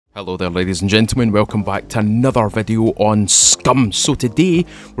Hello there ladies and gentlemen, welcome back to another video on SCUM. So today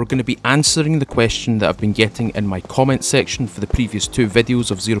we're going to be answering the question that I've been getting in my comment section for the previous two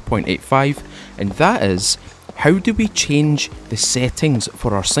videos of 0.85, and that is, how do we change the settings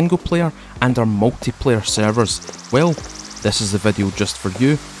for our single player and our multiplayer servers? Well, this is the video just for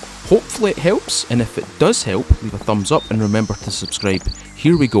you. Hopefully it helps, and if it does help, leave a thumbs up and remember to subscribe.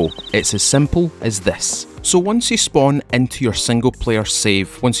 Here we go, it's as simple as this. So once you spawn into your single player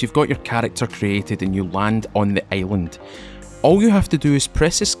save, once you've got your character created and you land on the island, all you have to do is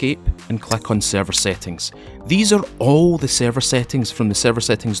press escape and click on server settings. These are all the server settings from the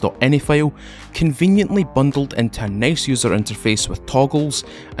serversettings.ini file, conveniently bundled into a nice user interface with toggles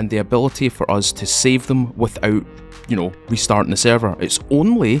and the ability for us to save them without, restarting the server. It's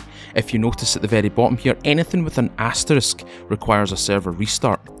only, if you notice at the very bottom here, anything with an asterisk requires a server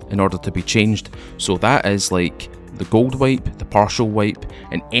restart in order to be changed. So that is like the gold wipe, the partial wipe,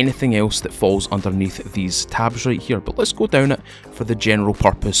 and anything else that falls underneath these tabs right here. But let's go down it for the general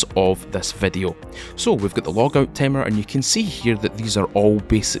purpose of this video. So we've got the logout timer, and you can see here that these are all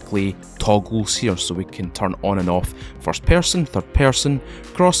basically toggles here, so we can turn on and off first person, third person,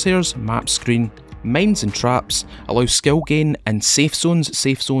 crosshairs, map screen, mines and traps, allow skill gain, and safe zones.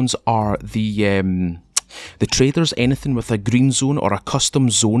 Safe zones are the traders. Anything with a green zone or a custom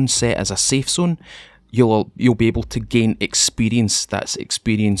zone set as a safe zone, you'll be able to gain experience. That's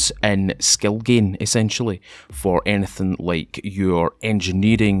experience in skill gain, essentially, for anything like your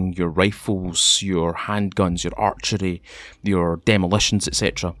engineering, your rifles, your handguns, your archery, your demolitions,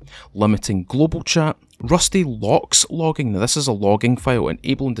 etc. Limiting global chat. Rusty locks logging. Now this is a logging file.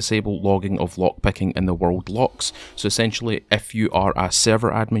 Enable and disable logging of lockpicking in the world locks. So essentially, if you are a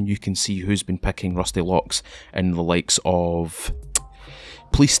server admin, you can see who's been picking rusty locks in the likes of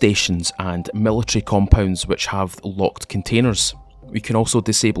police stations and military compounds which have locked containers. We can also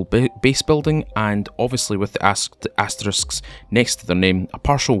disable base building, and obviously with the asterisks next to their name, a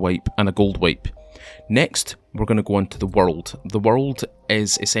partial wipe and a gold wipe. Next, we're going to go on to the world. The world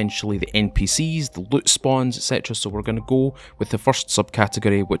is essentially the NPCs, the loot spawns, etc. So we're going to go with the first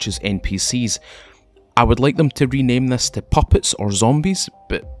subcategory, which is NPCs. I would like them to rename this to puppets or zombies,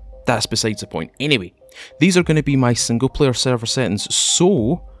 but that's besides the point. Anyway, these are going to be my single player server settings,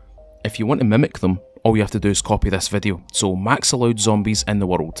 so if you want to mimic them, all you have to do is copy this video. So max allowed zombies in the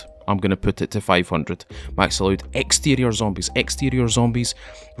world, I'm going to put it to 500. Max allowed exterior zombies. Exterior zombies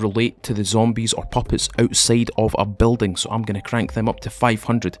relate to the zombies or puppets outside of a building, so I'm going to crank them up to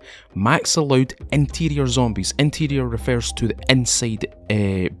 500. Max allowed interior zombies. Interior refers to the inside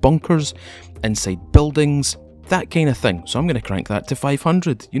bunkers, inside buildings, that kind of thing. So I'm going to crank that to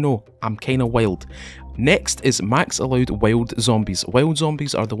 500. I'm kind of wild. Next is max allowed wild zombies. Wild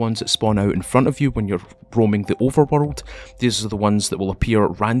zombies are the ones that spawn out in front of you when you're roaming the overworld. These are the ones that will appear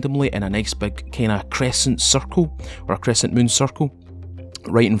randomly in a nice big kind of crescent circle, or a crescent moon circle,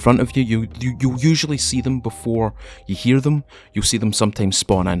 right in front of you. You'll usually see them before you hear them. You'll see them sometimes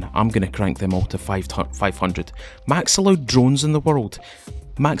spawn in. I'm going to crank them all to 500. Max allowed drones in the world.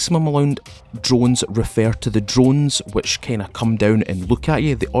 Maximum allowed drones refer to the drones which kind of come down and look at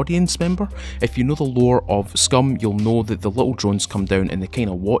you, the audience member. If you know the lore of SCUM, you'll know that the little drones come down and they kind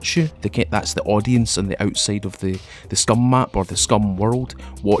of watch you. That's the audience on the outside of the SCUM map or the SCUM world,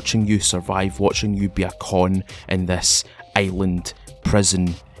 watching you survive, watching you be a con in this island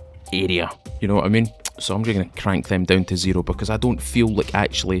prison area. You know what I mean? So I'm going to crank them down to 0 because I don't feel like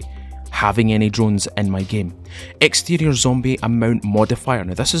actually having any drones in my game. Exterior zombie amount modifier.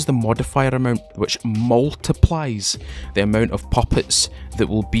 Now this is the modifier amount which multiplies the amount of puppets that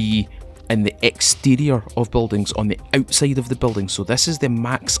will be in the exterior of buildings on the outside of the building. So this is the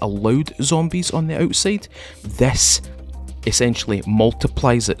max allowed zombies on the outside. This essentially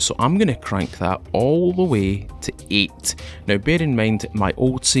multiplies it, so I'm going to crank that all the way to 8. Now bear in mind, my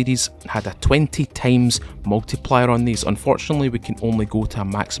old series had a 20 times multiplier on these. Unfortunately we can only go to a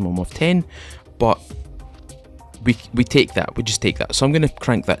maximum of 10, but we take that, we just take that. So I'm going to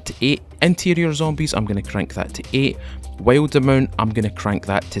crank that to 8. Interior zombies, I'm going to crank that to 8. Wild amount, I'm going to crank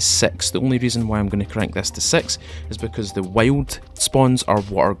that to 6. The only reason why I'm going to crank this to 6 is because the wild spawns are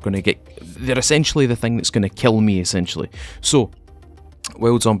what are going to get, they're essentially the thing that's going to kill me, essentially. So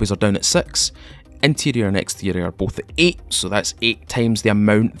wild zombies are down at 6. Interior and exterior are both at 8, so that's 8 times the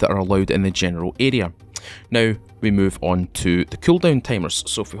amount that are allowed in the general area. Now we move on to the cooldown timers.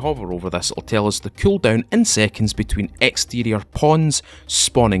 So if we hover over this, it'll tell us the cooldown in seconds between exterior pawns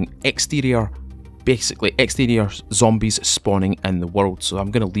spawning, basically exterior zombies spawning in the world. So I'm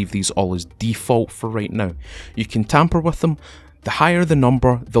going to leave these all as default for right now. You can tamper with them. The higher the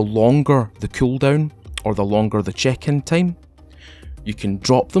number, the longer the cooldown, or the longer the check-in time. You can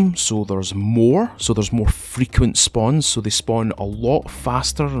drop them so there's more frequent spawns, so they spawn a lot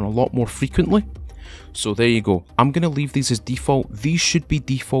faster and a lot more frequently. So there you go. I'm going to leave these as default. These should be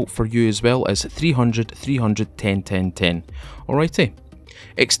default for you as well, as 300, 300, 10, 10, 10. Alrighty.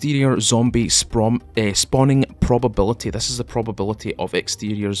 Exterior zombie spawning probability. This is the probability of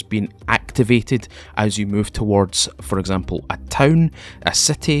exteriors being activated as you move towards, for example, a town, a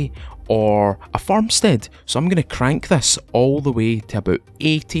city, or a farmstead. So I'm going to crank this all the way to about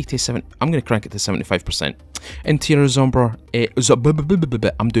 80 to 70. I'm going to crank it to 75%. Interior zombie.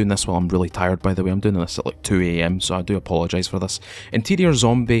 I'm doing this while I'm really tired, by the way. I'm doing this at like 2 AM, so I do apologise for this. Interior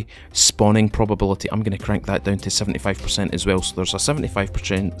zombie spawning probability. I'm going to crank that down to 75% as well. So there's a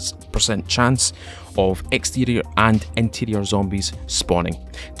 75% chance of exterior and interior zombies spawning.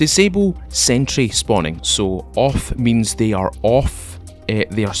 Disable sentry spawning. So off means they are off.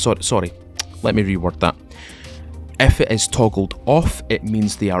 Sorry, let me reword that. If it is toggled off, it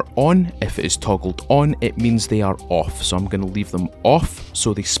means they are on. If it is toggled on, it means they are off. So I'm going to leave them off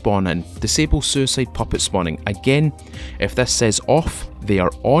so they spawn in. Disable suicide puppet spawning. Again, if this says off, they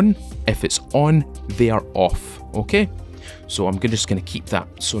are on. If it's on, they are off. Okay? So I'm just going to keep that.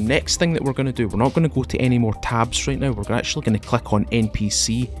 So next thing that we're going to do, we're not going to go to any more tabs right now. We're actually going to click on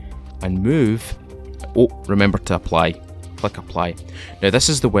NPC and move. Oh, remember to apply. Click apply. Now this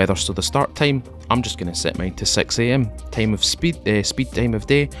is the weather, so the start time, I'm just going to set mine to 6 AM. Time of speed time of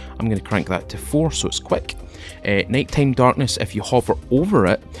day, I'm going to crank that to 4 so it's quick. Nighttime darkness, if you hover over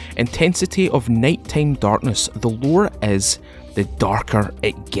it, intensity of nighttime darkness, the lower it is, the darker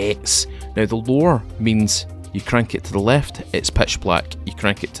it gets. Now the lower means you crank it to the left, it's pitch black. You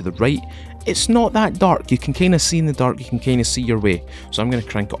crank it to the right, it's not that dark. You can kind of see in the dark, you can kind of see your way. So I'm going to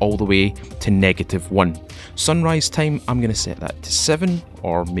crank it all the way to -1. Sunrise time, I'm going to set that to 7,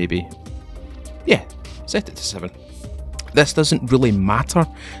 or maybe, yeah, set it to 7. This doesn't really matter.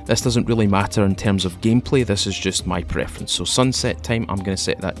 This doesn't really matter in terms of gameplay. This is just my preference. So sunset time, I'm going to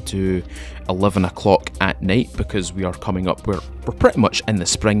set that to 11 o'clock at night, because we are coming up, we're pretty much in the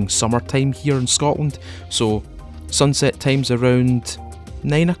spring, summertime here in Scotland. So sunset time's around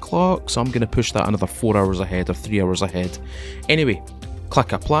 9 o'clock, so I'm going to push that another 4 hours ahead or 3 hours ahead. Anyway,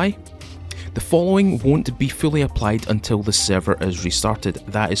 click apply. The following won't be fully applied until the server is restarted.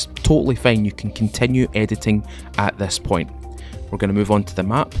 That is totally fine. You can continue editing at this point. We're going to move on to the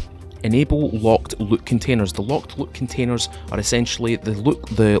map. Enable locked loot containers. The locked loot containers are essentially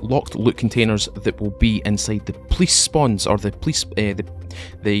the locked loot containers that will be inside the police spawns, or the police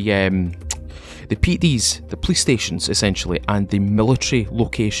the PDs, the police stations essentially, and the military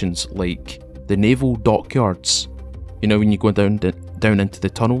locations like the naval dockyards. You know, when you go down into the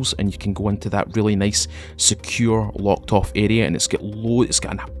tunnels and you can go into that really nice, secure, locked off area, and it's got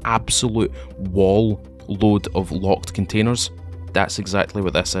an absolute wall load of locked containers. That's exactly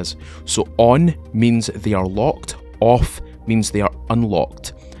what this is. So on means they are locked, off means they are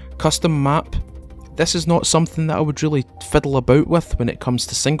unlocked. Custom map, this is not something that I would really fiddle about with when it comes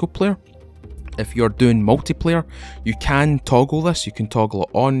to single player. If you're doing multiplayer, you can toggle this, you can toggle it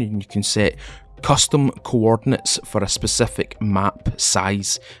on, and you can set custom coordinates for a specific map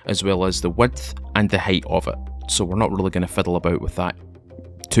size, as well as the width and the height of it. So we're not really going to fiddle about with that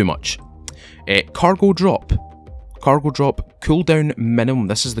too much. Cargo drop. Cargo drop cooldown minimum.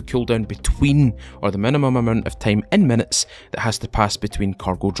 This is the cooldown between, or the minimum amount of time in minutes that has to pass between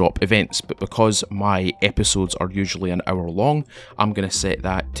cargo drop events. But because my episodes are usually an hour long, I'm going to set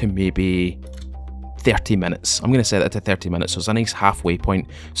that to maybe 30 minutes. I'm going to set that to 30 minutes, so it's a nice halfway point.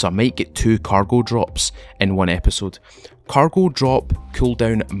 So I might get 2 cargo drops in one episode. Cargo drop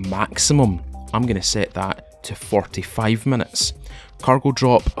cooldown maximum, I'm going to set that to 45 minutes. Cargo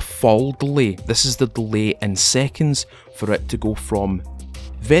drop fall delay, this is the delay in seconds for it to go from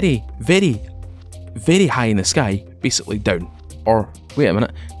very, very, very high in the sky, basically down. Or, wait a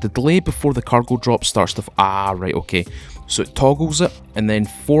minute, the delay before the cargo drop starts to, right, okay. So it toggles it, and then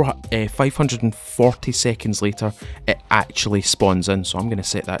 540 seconds later, it actually spawns in. So I'm going to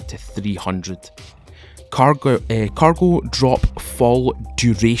set that to 300. Cargo drop fall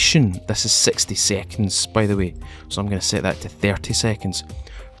duration. This is 60 seconds, by the way. So I'm going to set that to 30 seconds.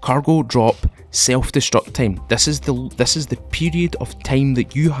 Cargo drop self-destruct time. This is the period of time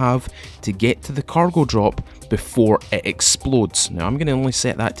that you have to get to the cargo drop before it explodes. Now I'm going to only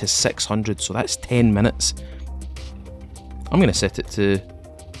set that to 600, so that's 10 minutes. I'm going to set it to 360.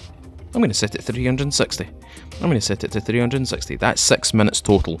 I'm going to set it to 360. That's 6 minutes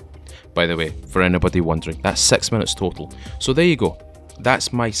total, by the way, for anybody wondering. That's 6 minutes total. So there you go.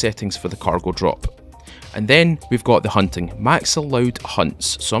 That's my settings for the cargo drop. And then we've got the hunting, max allowed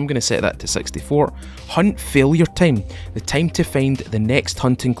hunts, so I'm going to set that to 64. Hunt failure time, the time to find the next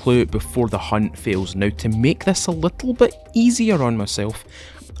hunting clue before the hunt fails. Now to make this a little bit easier on myself,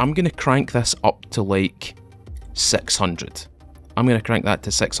 I'm going to crank this up to like 600. I'm going to crank that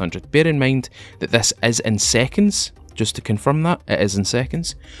to 600. Bear in mind that this is in seconds, just to confirm that, it is in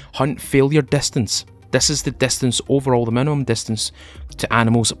seconds. Hunt failure distance. This is the distance overall, the minimum distance to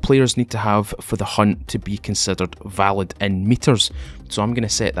animals players need to have for the hunt to be considered valid in meters. So I'm going to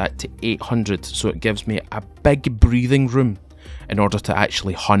set that to 800, so it gives me a big breathing room in order to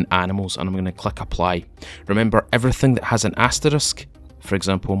actually hunt animals, and I'm going to click apply. Remember, everything that has an asterisk, for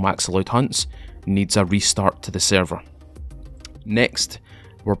example max allowed hunts, needs a restart to the server. Next,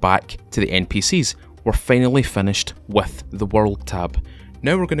 we're back to the NPCs. We're finally finished with the world tab.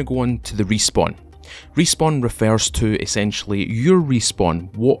 Now we're going to go on to the respawn. Respawn refers to essentially your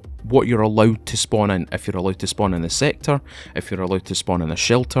respawn, what you're allowed to spawn in. If you're allowed to spawn in the sector, if you're allowed to spawn in a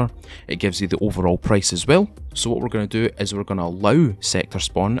shelter, it gives you the overall price as well. So what we're going to do is we're going to allow sector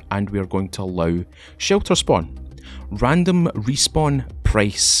spawn and we're going to allow shelter spawn. Random respawn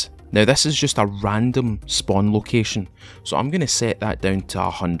price. Now this is just a random spawn location, so I'm going to set that down to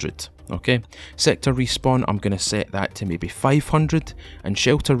 100. Okay, sector respawn, I'm going to set that to maybe 500, and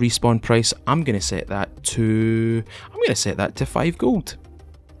shelter respawn price, I'm going to set that to 5 gold,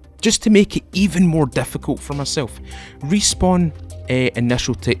 just to make it even more difficult for myself. Respawn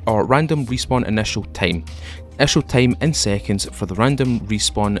random respawn initial time. Initial time in seconds for the random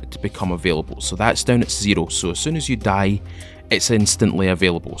respawn to become available. So that's down at 0. So as soon as you die, it's instantly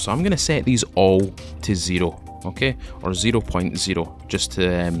available. So I'm going to set these all to 0, okay, or 0.0, just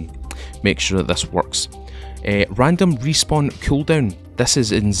to make sure that this works. Random respawn cooldown. This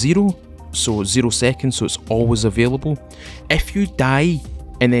is in 0, so 0 seconds, so it's always available. If you die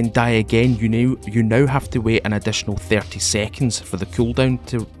and then die again, you now have to wait an additional 30 seconds for the cooldown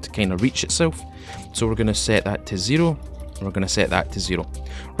to kind of reach itself. So we're going to set that to 0. We're going to set that to 0.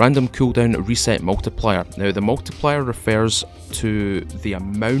 Random cooldown reset multiplier. Now the multiplier refers to the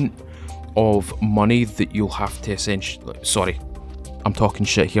amount of money that you'll have to essentially... Sorry, I'm talking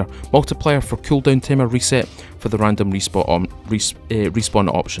shit here. Multiplier for cooldown timer reset for the random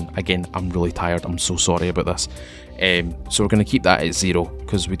respawn option. Again, I'm really tired. I'm so sorry about this. So we're going to keep that at 0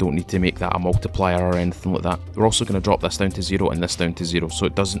 because we don't need to make that a multiplier or anything like that. We're also going to drop this down to 0 and this down to 0, so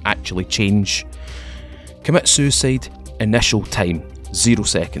it doesn't actually change. Commit suicide initial time 0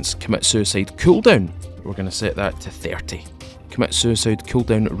 seconds. Commit suicide cooldown, we're going to set that to 30. Commit suicide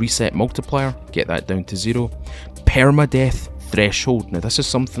cooldown reset multiplier, get that down to 0. Permadeath threshold. Now this is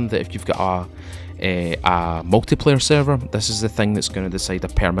something that if you've got a multiplayer server, this is the thing that's going to decide a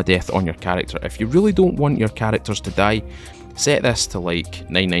permadeath on your character. If you really don't want your characters to die, set this to like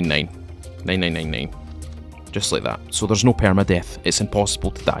 999, 9999, just like that. So there's no permadeath. It's impossible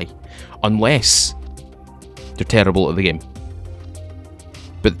to die unless you're terrible at the game.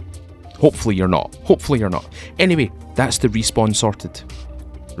 But hopefully you're not. Hopefully you're not. Anyway, that's the respawn sorted.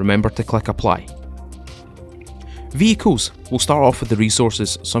 Remember to click apply. Vehicles. We'll start off with the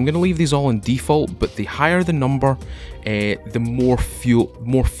resources. So I'm going to leave these all in default, but the higher the number, the more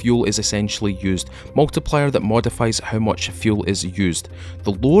fuel is essentially used. Multiplier that modifies how much fuel is used.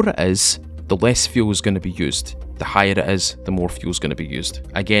 The lower it is, the less fuel is going to be used. The higher it is, the more fuel is going to be used.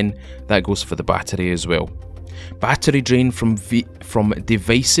 Again, that goes for the battery as well. Battery drain from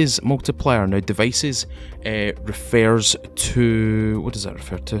devices multiplier. Now devices refers to, what does that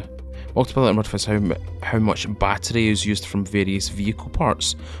refer to? Multiplier that modifies how much battery is used from various vehicle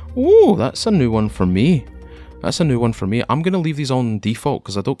parts. Oh, that's a new one for me. That's a new one for me. I'm going to leave these on default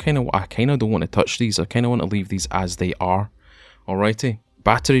because I kind of don't want to touch these. I kind of want to leave these as they are. Alrighty.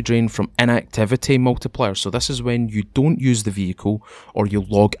 Battery drain from inactivity multiplier. So this is when you don't use the vehicle or you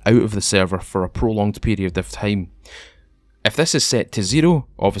log out of the server for a prolonged period of time. If this is set to 0,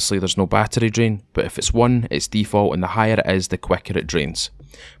 obviously there's no battery drain, but if it's 1, it's default, and the higher it is, the quicker it drains.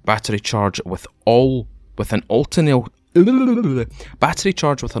 Battery charge with an alternator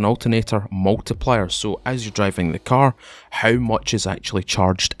multiplier. So as you're driving the car, how much is actually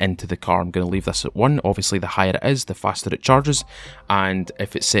charged into the car? I'm going to leave this at 1. Obviously the higher it is, the faster it charges, and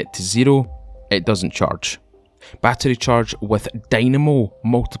if it's set to 0, it doesn't charge. Battery charge with dynamo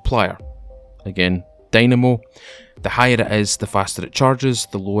multiplier. Again, dynamo. The higher it is, the faster it charges.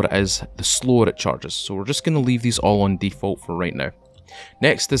 The lower it is, the slower it charges. So we're just going to leave these all on default for right now.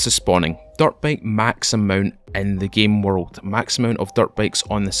 Next is the spawning. Dirt bike max amount in the game world. Max amount of dirt bikes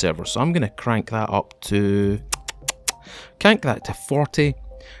on the server. So I'm going to crank that to 40.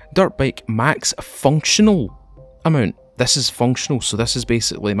 Dirt bike max functional amount. this is functional, so this is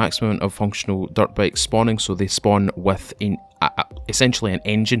basically maximum of functional dirt bikes spawning, so they spawn with essentially an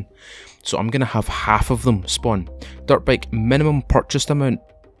engine. So I'm going to have half of them spawn. Dirt bike minimum purchased amount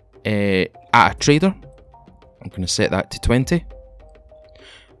at a trader, I'm going to set that to 20.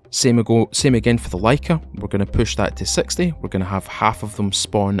 Same again for the Leica, we're going to push that to 60. We're going to have half of them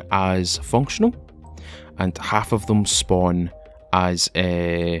spawn as functional, and half of them spawn as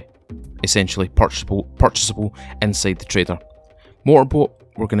essentially purchasable inside the trader. Motorboat,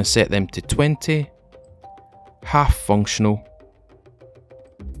 we're going to set them to 20, half functional,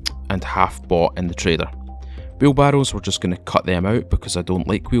 and half bought in the trader. Wheelbarrows, we're just going to cut them out because I don't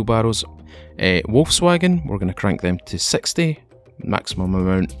like wheelbarrows. Volkswagen, we're going to crank them to 60, maximum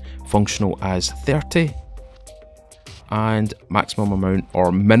amount functional as 30, and maximum amount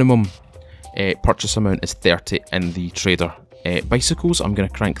or minimum purchase amount is 30 in the trader. Bicycles, I'm going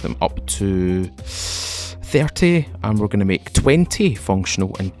to crank them up to 30, and we're going to make 20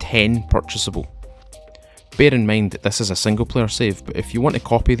 functional and 10 purchasable. Bear in mind that this is a single player save, but if you want to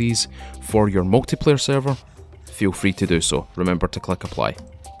copy these for your multiplayer server, feel free to do so. Remember to click apply.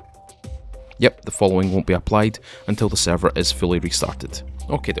 Yep, the following won't be applied until the server is fully restarted.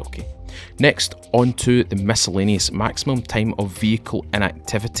 Okie dokie. Next, on to the miscellaneous maximum time of vehicle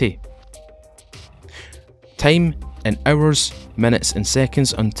inactivity. Time in hours, minutes and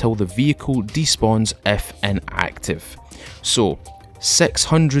seconds until the vehicle despawns if inactive. So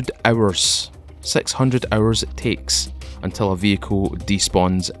 600 hours. 600 hours it takes until a vehicle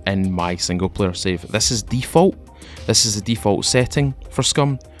despawns in my single player save. This is default. This is the default setting for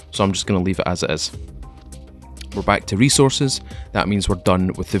SCUM, so I'm just going to leave it as it is. We're back to resources. That means we're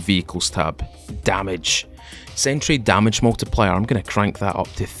done with the vehicles tab. Damage. Sentry damage multiplier, I'm going to crank that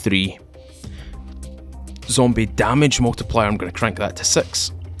up to 3. Zombie damage multiplier, I'm going to crank that to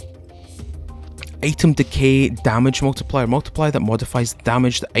 6. Item decay damage multiplier, multiplier that modifies the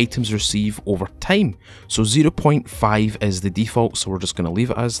damage that items receive over time. So 0.5 is the default, so we're just going to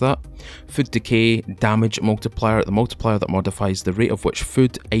leave it as that. Food decay damage multiplier, the multiplier that modifies the rate of which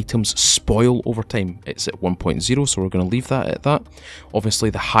food items spoil over time. It's at 1.0, so we're going to leave that at that.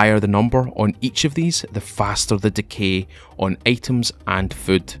 Obviously, the higher the number on each of these, the faster the decay on items and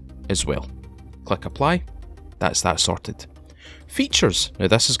food as well. Click apply. That's that sorted. Features. Now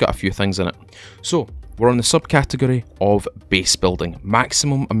this has got a few things in it. So we're on the subcategory of base building.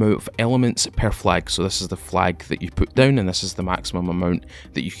 Maximum amount of elements per flag. So this is the flag that you put down, and this is the maximum amount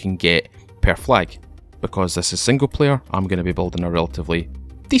that you can get per flag. Because this is single player, I'm going to be building a relatively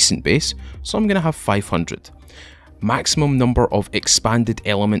decent base, so I'm going to have 500. Maximum number of expanded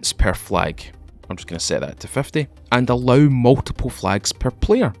elements per flag. I'm just going to set that to 50. And allow multiple flags per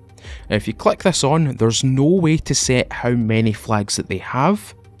player. Now, if you click this on, there's no way to set how many flags that they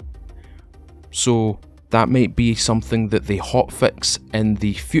have. So that might be something that they hotfix in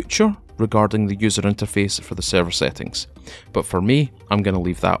the future regarding the user interface for the server settings. But for me, I'm going to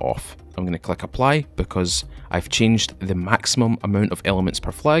leave that off. I'm going to click apply because I've changed the maximum amount of elements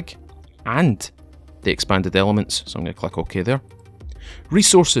per flag and the expanded elements. So I'm going to click OK there.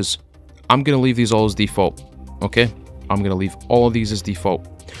 Resources. I'm going to leave these all as default. Okay, I'm going to leave all of these as default.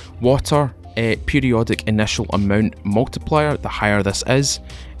 Water, periodic initial amount multiplier, the higher this is,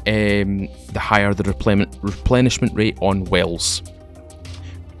 the higher the replenishment rate on wells.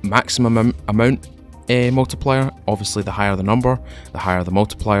 Maximum amount multiplier, obviously the higher the number, the higher the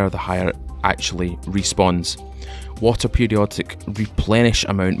multiplier, the higher it actually respawns. Water periodic replenish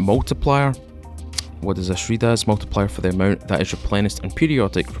amount multiplier. What does this read as? Multiplier for the amount that is replenished in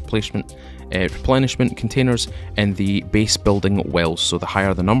periodic replenishment containers in the base building wells. So the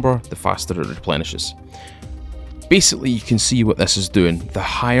higher the number, the faster it replenishes. Basically, you can see what this is doing. The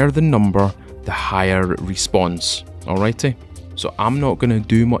higher the number, the higher it respawns. Alrighty. So I'm not going to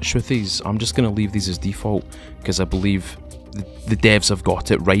do much with these. I'm just going to leave these as default because I believe the devs have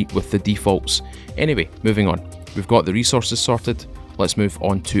got it right with the defaults. Anyway, moving on. We've got the resources sorted. Let's move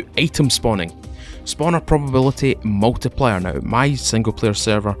on to item spawning. Spawner probability multiplier. Now, my single player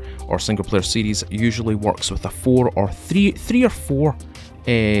server or single player series usually works with a 4 or 3 or 4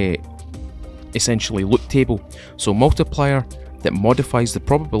 essentially look table. So multiplier that modifies the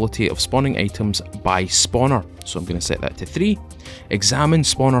probability of spawning items by spawner. So I'm going to set that to 3. Examine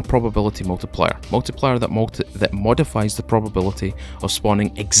spawner probability multiplier. Multiplier that modifies the probability of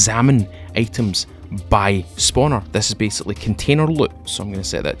spawning examine items by spawner. This is basically container loot, so I'm going to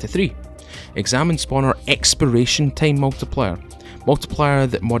set that to 3. Examine spawner expiration time multiplier. Multiplier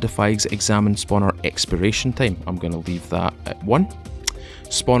that modifies examine spawner expiration time. I'm going to leave that at 1.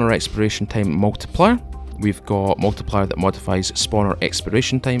 Spawner expiration time multiplier. We've got multiplier that modifies spawner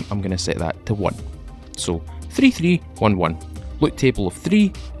expiration time. I'm going to set that to 1. So 3311. Loot table of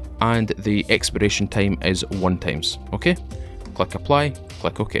 3, and the expiration time is 1 times. Okay? Click apply,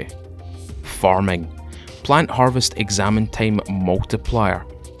 click OK. Farming. Plant harvest examine time multiplier.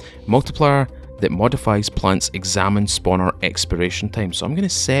 Multiplier that modifies plants examine spawner expiration time. So I'm going to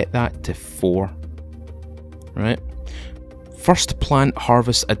set that to 4. Right? First plant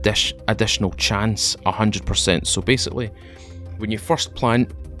harvest additional chance 100%. So basically, when you first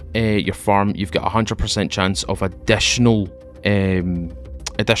plant your farm, you've got 100% chance of additional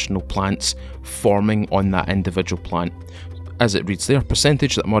plants forming on that individual plant. As it reads there,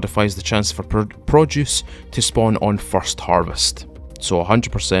 percentage that modifies the chance for produce to spawn on first harvest. So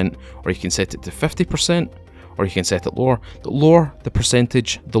 100%, or you can set it to 50%, or you can set it lower. The lower the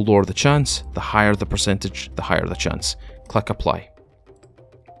percentage, the lower the chance. The higher the percentage, the higher the chance. Click apply.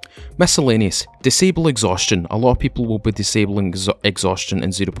 Miscellaneous. Disable exhaustion. A lot of people will be disabling exhaustion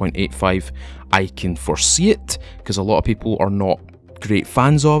in 0.85. I can foresee it, because a lot of people are not great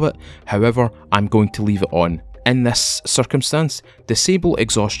fans of it. However, I'm going to leave it on. In this circumstance, disable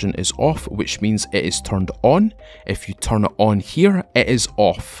exhaustion is off, which means it is turned on. If you turn it on here, it is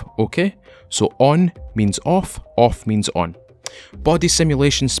off, okay? So on means off means on. Body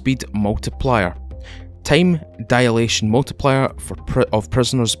simulation speed multiplier. Time dilation multiplier of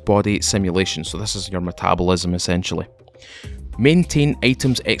prisoner's body simulation. So this is your metabolism essentially. Maintain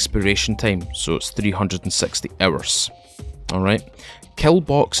items expiration time. So it's 360 hours. Alright. Kill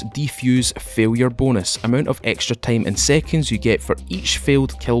box defuse failure bonus. Amount of extra time in seconds you get for each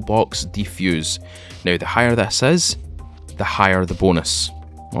failed kill box defuse. Now the higher this is, the higher the bonus.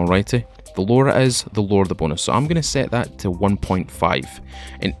 Alrighty. The lower it is, the lower the bonus. So I'm going to set that to 1.5.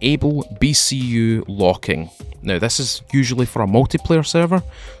 Enable BCU locking. Now this is usually for a multiplayer server,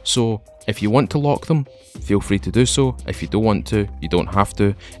 so if you want to lock them, feel free to do so. If you don't want to, you don't have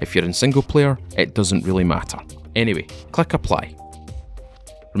to. If you're in single player, it doesn't really matter. Anyway, click apply.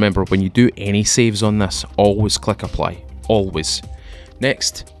 Remember, when you do any saves on this, always click apply. Always.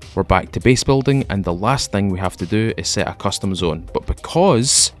 Next, we're back to base building, and the last thing we have to do is set a custom zone. But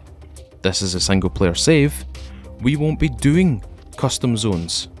because this is a single player save, we won't be doing custom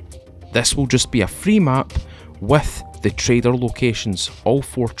zones. This will just be a free map with the trader locations, all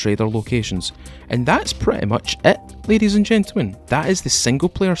 4 trader locations. And that's pretty much it, ladies and gentlemen. That is the single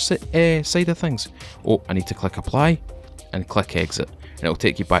player side of things. Oh, I need to click apply and click exit, and it'll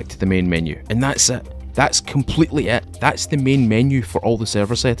take you back to the main menu. And that's it. That's completely it. That's the main menu for all the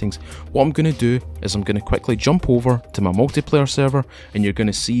server settings. What I'm going to do is I'm going to quickly jump over to my multiplayer server, and you're going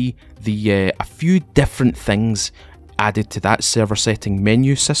to see the a few different things added to that server setting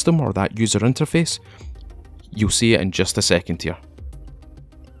menu system, or that user interface. You'll see it in just a second here.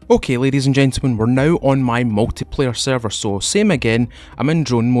 Okay, ladies and gentlemen, we're now on my multiplayer server. So same again, I'm in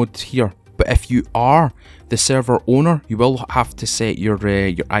drone mode here. But if you are the server owner, you will have to set your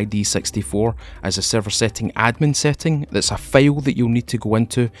ID64 as a server setting admin setting. That's a file that you'll need to go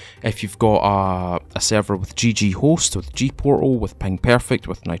into if you've got a server with GG host, with gportal, with ping perfect,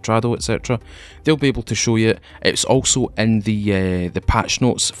 with nitrado, etc. They'll be able to show you. It's also in the patch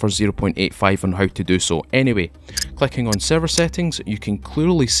notes for 0.85 on how to do so. Anyway, clicking on server settings, you can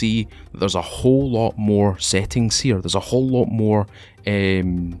clearly see that there's a whole lot more settings here. There's a whole lot more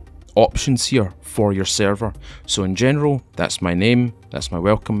options here for your server. So in general, that's my name, that's my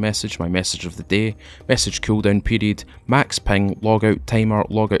welcome message, my message of the day, message cooldown period, max ping, logout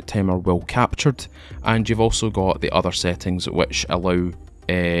timer well captured, and you've also got the other settings which allow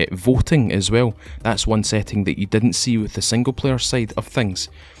voting as well. That's one setting that you didn't see with the single player side of things.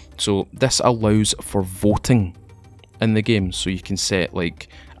 So this allows for voting in the game, so you can set like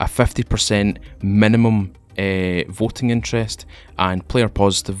a 50% minimum voting interest, and player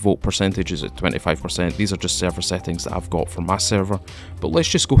positive vote percentage is at 25%. These are just server settings that I've got for my server, but let's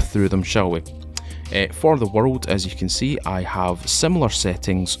just go through them, shall we? For the world, as you can see, I have similar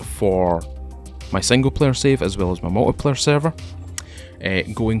settings for my single player save as well as my multiplayer server.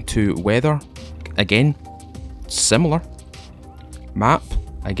 Going to weather, again, similar. Map,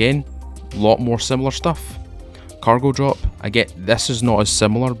 again, a lot more similar stuff. Cargo drop, I get this is not as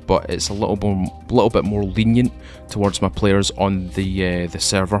similar, but it's a little bit more lenient towards my players on the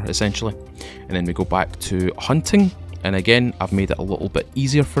server essentially. And then we go back to hunting, and again I've made it a little bit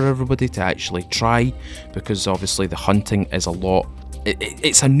easier for everybody to actually try, because obviously the hunting is a lot.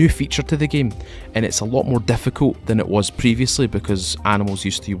 It's a new feature to the game, and it's a lot more difficult than it was previously, because animals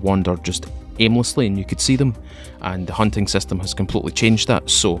used to wander just aimlessly and you could see them, and the hunting system has completely changed that.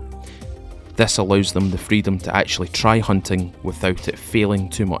 So this allows them the freedom to actually try hunting without it failing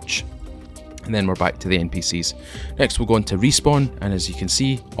too much. And then we're back to the NPCs. Next we'll go on to respawn, and as you can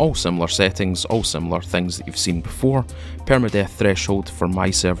see, all similar settings, all similar things that you've seen before. Permadeath threshold for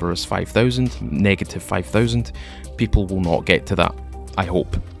my server is 5,000, negative 5,000. People will not get to that, I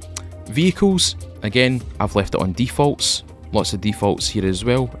hope. Vehicles, again, I've left it on defaults. Lots of defaults here as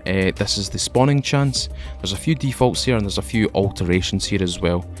well. This is the spawning chance. There's a few defaults here and there's a few alterations here as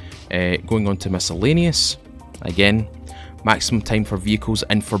well. Going on to miscellaneous, again, maximum time for vehicles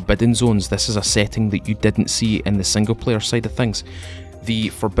in forbidden zones. This is a setting that you didn't see in the single player side of things. The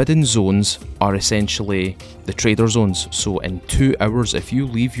forbidden zones are essentially the trader zones. So in 2 hours, if you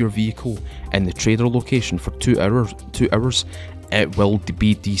leave your vehicle in the trader location for 2 hours, it will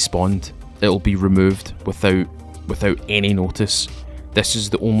be despawned. It'll be removed without any notice. This is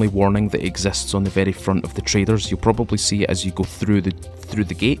the only warning that exists on the very front of the traders. You'll probably see it as you go through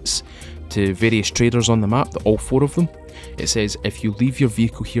the gates to various traders on the map, all 4 of them. It says if you leave your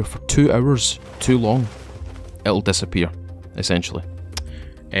vehicle here for 2 hours too long, it'll disappear, essentially.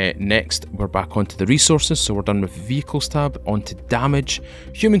 Next, we're back onto the resources, so we're done with the vehicles tab. Onto damage,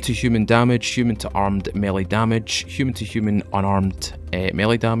 human to human damage, human to armed melee damage, human to human unarmed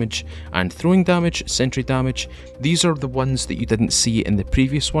melee damage, and throwing damage, sentry damage. These are the ones that you didn't see in the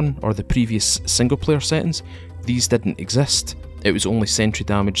previous one, or the previous single player settings. These didn't exist. It was only sentry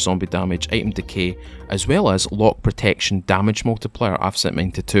damage, zombie damage, item decay, as well as lock protection damage multiplier. I've set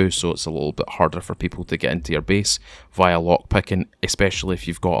mine to 2, so it's a little bit harder for people to get into your base via lock picking, especially if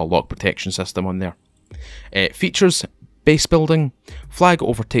you've got a lock protection system on there. Features, base building, flag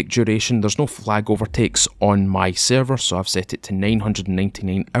overtake duration. There's no flag overtakes on my server, so I've set it to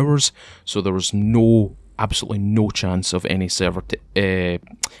 999 hours, so there was absolutely no chance of any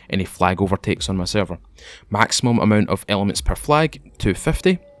any flag overtakes on my server. Maximum amount of elements per flag,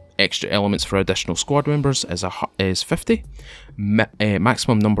 250. Extra elements for additional squad members is 50.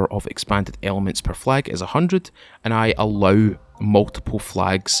 Maximum number of expanded elements per flag is 100, and I allow multiple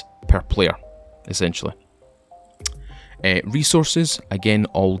flags per player, essentially. Resources, again,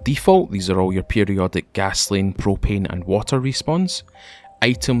 all default. These are all your periodic gasoline, propane, and water respawns.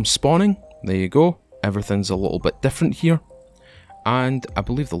 Item spawning, there you go. Everything's a little bit different here. And I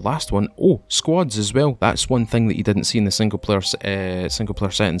believe the last one, squads as well. That's one thing that you didn't see in the single player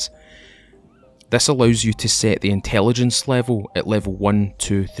settings. This allows you to set the intelligence level at level 1,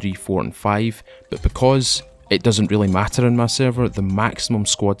 2, 3, 4 and 5, but because it doesn't really matter in my server, the maximum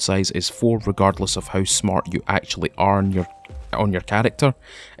squad size is 4 regardless of how smart you actually are on your character.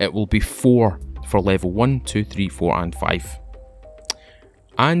 It will be 4 for level 1, 2, 3, 4 and 5.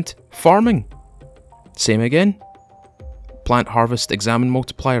 And farming. Same again. Plant harvest examine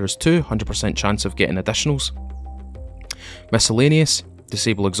multiplier is 2, 100% chance of getting additionals. Miscellaneous,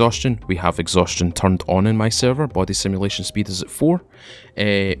 disable exhaustion. We have exhaustion turned on in my server. Body simulation speed is at 4.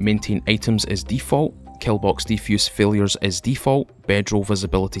 Maintain items is default. Killbox defuse failures is default. Bedroll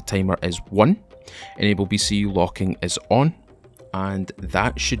visibility timer is 1. Enable BCU locking is on. And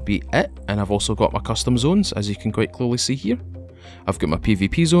that should be it. And I've also got my custom zones, as you can quite clearly see here. I've got my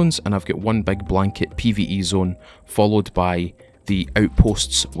PvP zones, and I've got one big blanket PvE zone, followed by the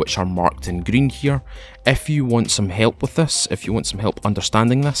outposts, which are marked in green here. If you want some help with this, if you want some help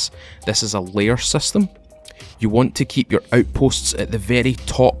understanding this, this is a layer system. You want to keep your outposts at the very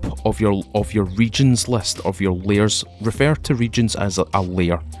top of your regions list of your layers. Refer to regions as a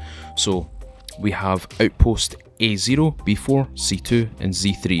layer. So we have outpost A0, B4, C2 and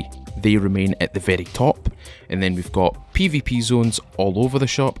Z3. They remain at the very top, and then we've got PvP zones all over the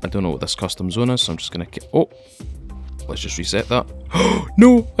shop. I don't know what this custom zone is, so I'm just gonna let's just reset that.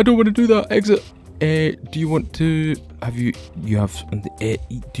 No, I don't want to do that. Exit. Do you want to do you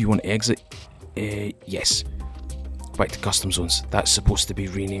want to exit? Yes. Back to custom zones. That's supposed to be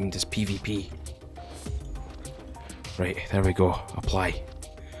renamed as PvP. Right, there we go. Apply.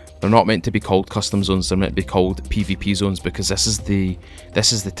 They're not meant to be called custom zones, they're meant to be called PvP zones, because this is the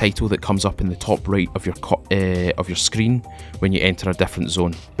title that comes up in the top right of your screen when you enter a different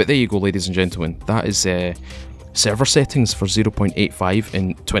zone. But there you go, ladies and gentlemen. That is server settings for 0.85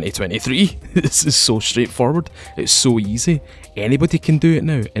 in 2023. This is so straightforward. It's so easy. Anybody can do it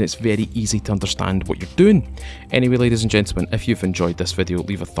now, and it's very easy to understand what you're doing. Anyway, ladies and gentlemen, if you've enjoyed this video,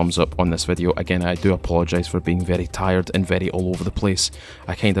 leave a thumbs up on this video. Again, I do apologise for being very tired and very all over the place.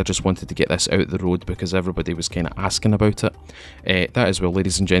 I kind of just wanted to get this out the road because everybody was kind of asking about it. That as well,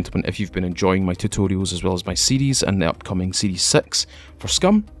 ladies and gentlemen, if you've been enjoying my tutorials as well as my series and the upcoming Series 6 for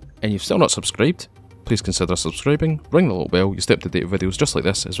SCUM, and you've still not subscribed, please consider subscribing, ring the little bell. You stay up to date with videos just like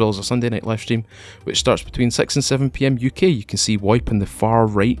this, as well as a Sunday night live stream, which starts between 6 and 7 PM UK. You can see wipe in the far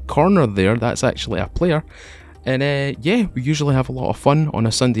right corner there, that's actually a player. And yeah, we usually have a lot of fun on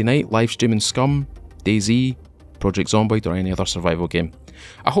a Sunday night, live streaming Scum, DayZ, Project Zomboid, or any other survival game.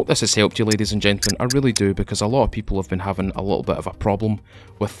 I hope this has helped you, ladies and gentlemen. I really do, because a lot of people have been having a little bit of a problem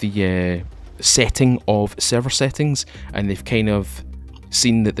with the setting of server settings, and they've kind of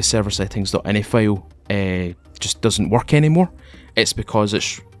seen that the server settings.ini file just doesn't work anymore. It's because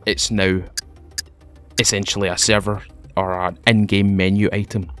it's now essentially a server or an in-game menu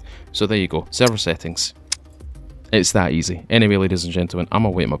item. So there you go, server settings. It's that easy. Anyway, ladies and gentlemen, I'm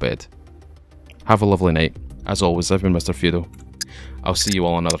away to my bed. Have a lovely night. As always, I've been Mr. Feudal. I'll see you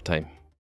all another time.